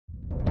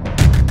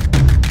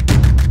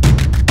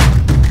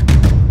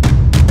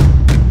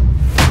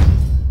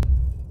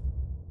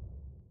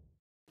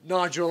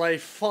Nigel, a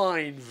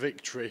fine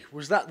victory.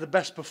 Was that the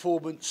best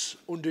performance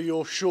under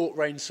your short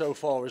reign so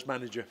far as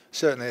manager?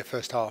 Certainly at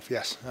first half,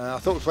 yes. I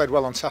thought we played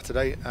well on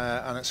Saturday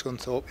and at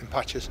Scunthorpe in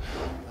patches,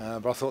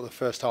 but I thought the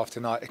first half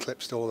tonight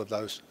eclipsed all of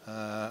those.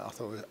 I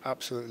thought it was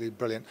absolutely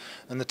brilliant,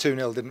 and the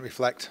 2-0 didn't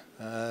reflect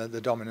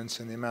the dominance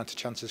and the amount of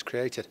chances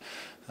created.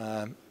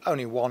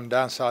 Only one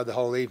downside the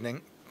whole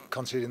evening,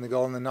 conceding the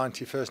goal in the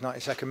 91st,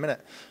 92nd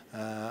minute.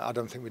 I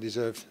don't think we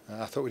deserved.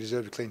 I thought we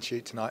deserved a clean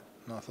sheet tonight,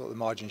 and I thought the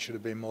margin should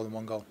have been more than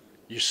one goal.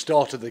 You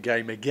started the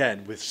game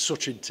again with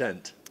such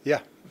intent. Yeah,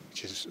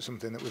 which is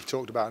something that we've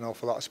talked about an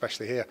awful lot,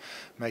 especially here,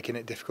 making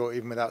it difficult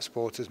even without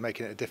supporters,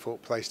 making it a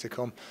difficult place to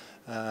come.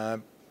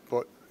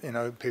 But you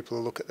know, people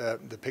look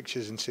at the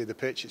pictures and see the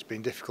pitch. It's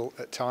been difficult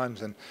at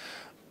times,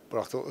 but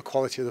I thought the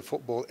quality of the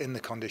football in the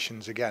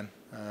conditions again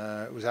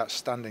was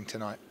outstanding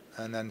tonight.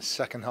 And then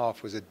second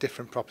half was a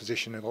different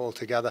proposition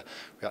altogether.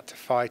 We had to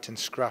fight and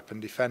scrap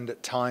and defend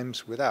at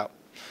times without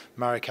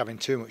Marek having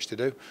too much to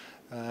do.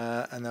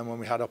 And then when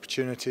we had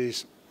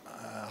opportunities,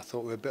 I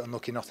thought we were a bit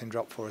unlucky. Nothing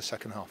dropped for us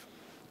second half.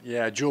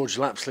 Yeah, George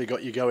Lapsley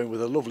got you going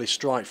with a lovely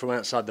strike from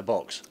outside the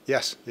box.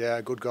 Yes, yeah,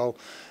 good goal.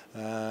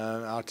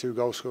 Our two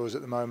goal scorers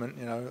at the moment,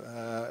 you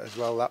know, as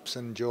well, Laps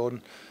and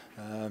Jordan.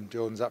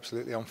 Jordan's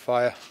absolutely on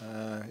fire.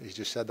 He's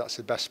just said that's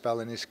the best spell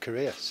in his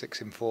career,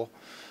 6 in 4.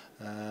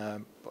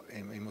 But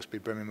he must be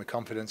brimming with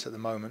confidence at the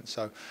moment.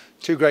 So,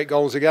 two great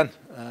goals again.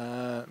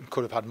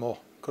 Could have had more.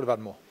 Could have had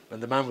more.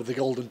 And the man with the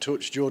golden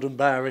touch, Jordan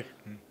Barry.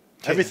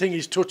 Everything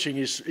he's touching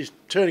is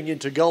turning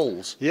into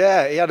goals.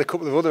 Yeah, he had a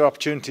couple of other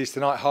opportunities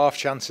tonight, half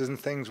chances and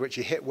things, which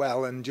he hit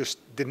well and just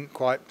didn't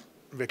quite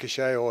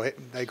ricochet or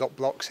hit. They got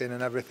blocks in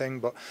and everything.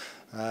 But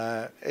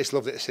it's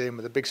lovely to see him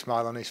with a big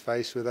smile on his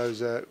face with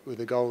those with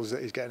the goals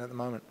that he's getting at the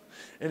moment.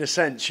 In a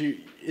sense,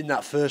 in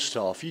that first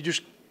half, you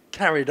just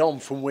carried on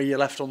from where you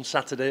left on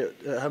Saturday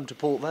at home to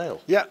Port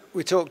Vale. Yeah,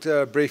 we talked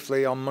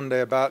briefly on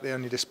Monday about the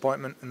only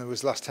disappointment, and there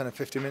was the last 10 or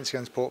 15 minutes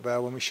against Port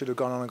Vale when we should have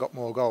gone on and got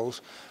more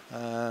goals,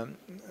 and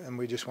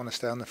we just want to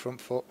stay on the front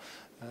foot.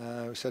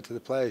 We said to the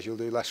players, you'll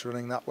do less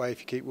running that way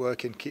if you keep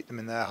working, keep them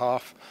in their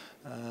half,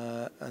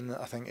 and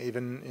I think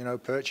even, you know,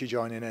 Perchy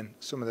joining in,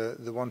 some of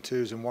the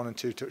 1-2s and 1- and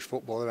 2-touch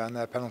football around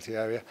their penalty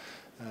area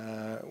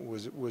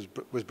was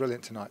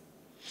brilliant tonight.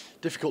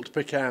 Difficult to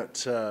pick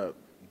out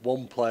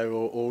one player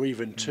or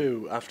even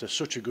two after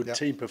such a good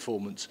team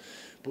performance,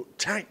 but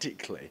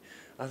tactically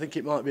I think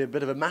it might be a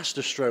bit of a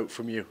masterstroke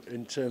from you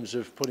in terms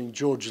of putting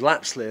George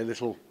Lapsley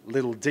a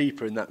little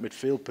deeper in that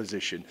midfield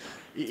position.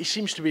 He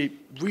seems to be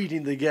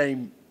reading the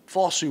game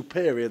far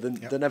superior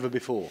than ever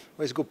before. Well,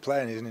 he's a good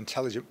player and he's an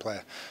intelligent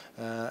player,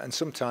 and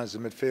sometimes the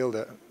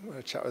midfielder,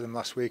 I chatted with him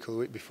last week or the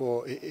week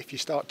before, if you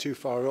start too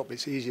far up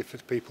it's easier for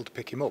people to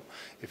pick him up.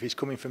 If he's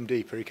coming from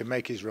deeper he can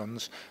make his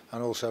runs,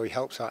 and also he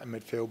helps out in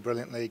midfield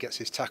brilliantly, he gets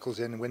his tackles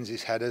in, wins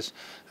his headers,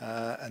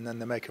 and then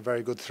they make a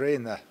very good three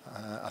in there.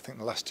 I think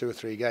the last 2 or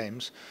 3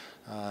 games,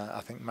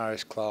 I think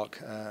Nigel Clough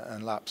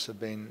and Laps have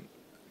been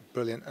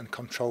brilliant and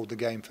controlled the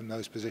game from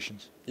those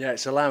positions. Yeah,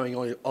 it's allowing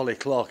Ollie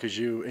Clark, as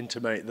you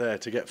intimate there,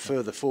 to get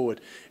further forward.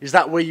 Is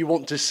that where you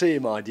want to see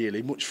him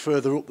ideally, much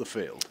further up the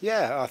field?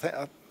 Yeah,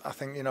 I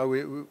think you know,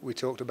 we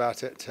talked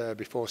about it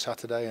before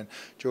Saturday, and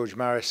George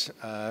Maris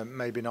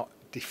maybe not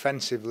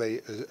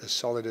defensively as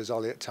solid as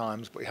Ollie at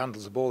times, but he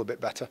handles the ball a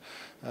bit better,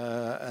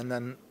 and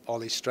then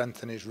Ollie's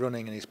strength and his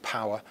running and his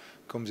power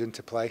comes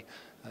into play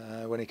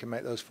when he can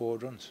make those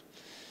forward runs.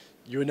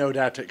 You were no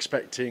doubt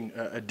expecting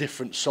a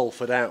different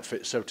Salford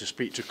outfit, so to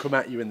speak, to come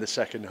at you in the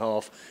second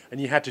half,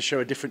 and you had to show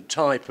a different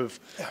type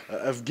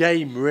of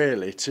game,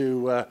 really,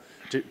 to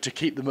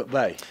keep them at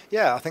bay.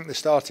 Yeah, I think they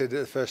started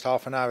the first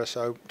half an hour or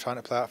so trying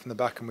to play out from the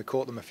back, and we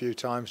caught them a few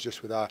times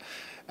just with our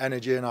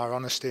energy and our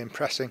honesty and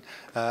pressing.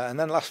 And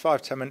then the last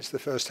 5-10 minutes of the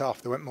first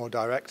half, they went more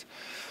direct.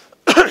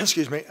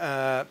 Excuse me,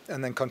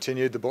 and then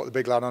continued. They brought the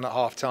big lad on at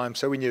half time,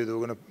 so we knew they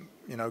were going to,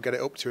 you know, get it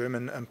up to him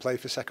and play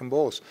for second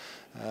balls.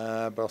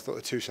 But I thought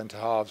the 2 centre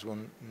halves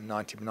won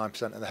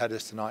 99% of the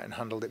headers tonight and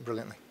handled it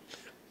brilliantly.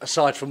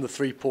 Aside from the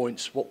 3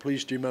 points, what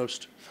pleased you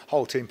most?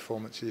 Whole team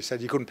performance. You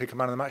said you couldn't pick a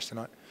man of the match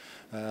tonight.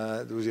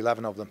 There was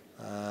 11 of them.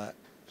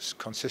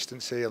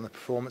 Consistency on the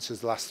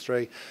performances the last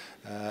 3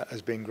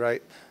 has been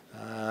great.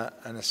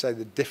 And I say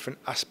the different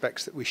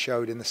aspects that we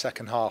showed in the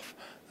second half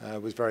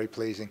was very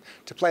pleasing.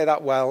 To play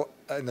that well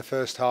in the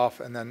first half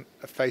and then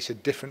face a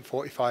different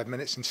 45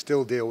 minutes and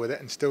still deal with it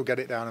and still get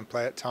it down and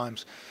play at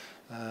times,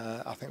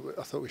 I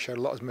thought we showed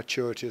a lot of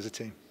maturity as a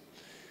team.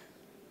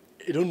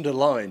 It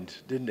underlined,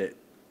 didn't it,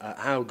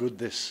 how good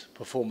this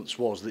performance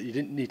was, that you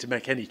didn't need to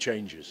make any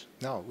changes.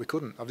 No, we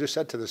couldn't. I've just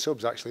said to the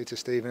subs, actually, to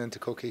Stephen and to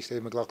Cookie,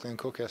 Steve McLaughlin and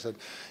Cookie, I said,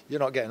 you're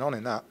not getting on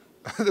in that.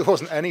 There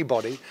wasn't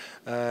anybody,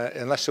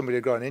 unless somebody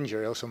had got an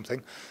injury or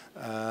something,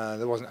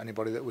 there wasn't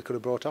anybody that we could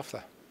have brought off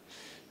there.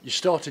 You're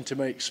starting to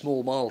make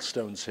small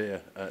milestones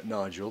here,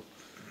 Nigel.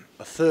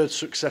 A 3rd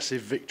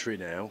successive victory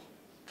now,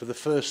 for the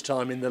first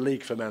time in the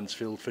league for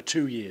Mansfield for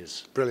 2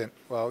 years. Brilliant.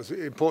 Well, it's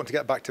important to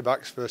get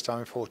back-to-backs, first time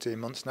in 14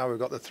 months. Now we've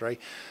got the 3.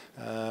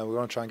 We're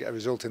going to try and get a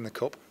result in the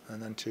Cup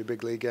and then 2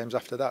 big league games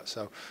after that.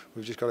 So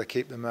we've just got to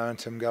keep the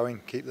momentum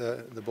going, keep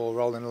the ball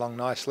rolling along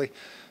nicely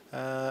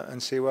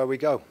and see where we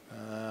go.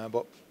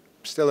 But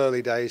still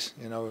early days,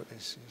 you know,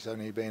 it's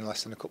only been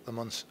less than a couple of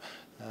months.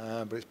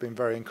 But it's been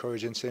very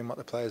encouraging seeing what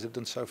the players have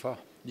done so far.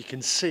 You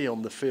can see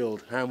on the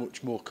field how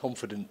much more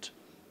confident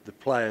the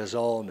players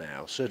are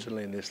now,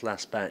 certainly in this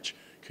last batch.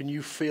 Can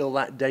you feel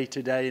that day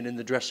to day and in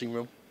the dressing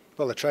room?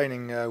 Well, the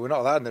training, we're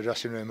not allowed in the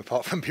dressing room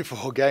apart from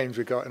before games.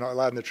 We're not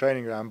allowed in the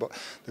training ground, but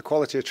the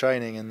quality of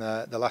training in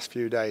the last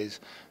few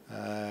days,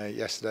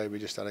 yesterday we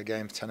just had a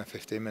game for 10 or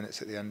 15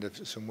 minutes at the end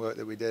of some work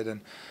that we did,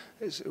 and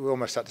we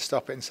almost had to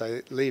stop it and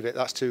say, leave it,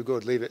 that's too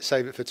good, leave it,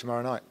 save it for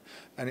tomorrow night.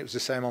 And it was the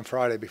same on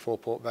Friday before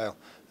Port Vale.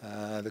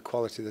 The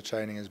quality of the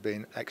training has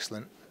been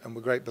excellent, and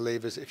we're great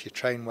believers if you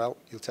train well,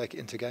 you'll take it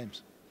into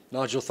games.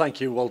 Nigel, thank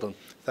you, well done.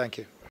 Thank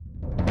you.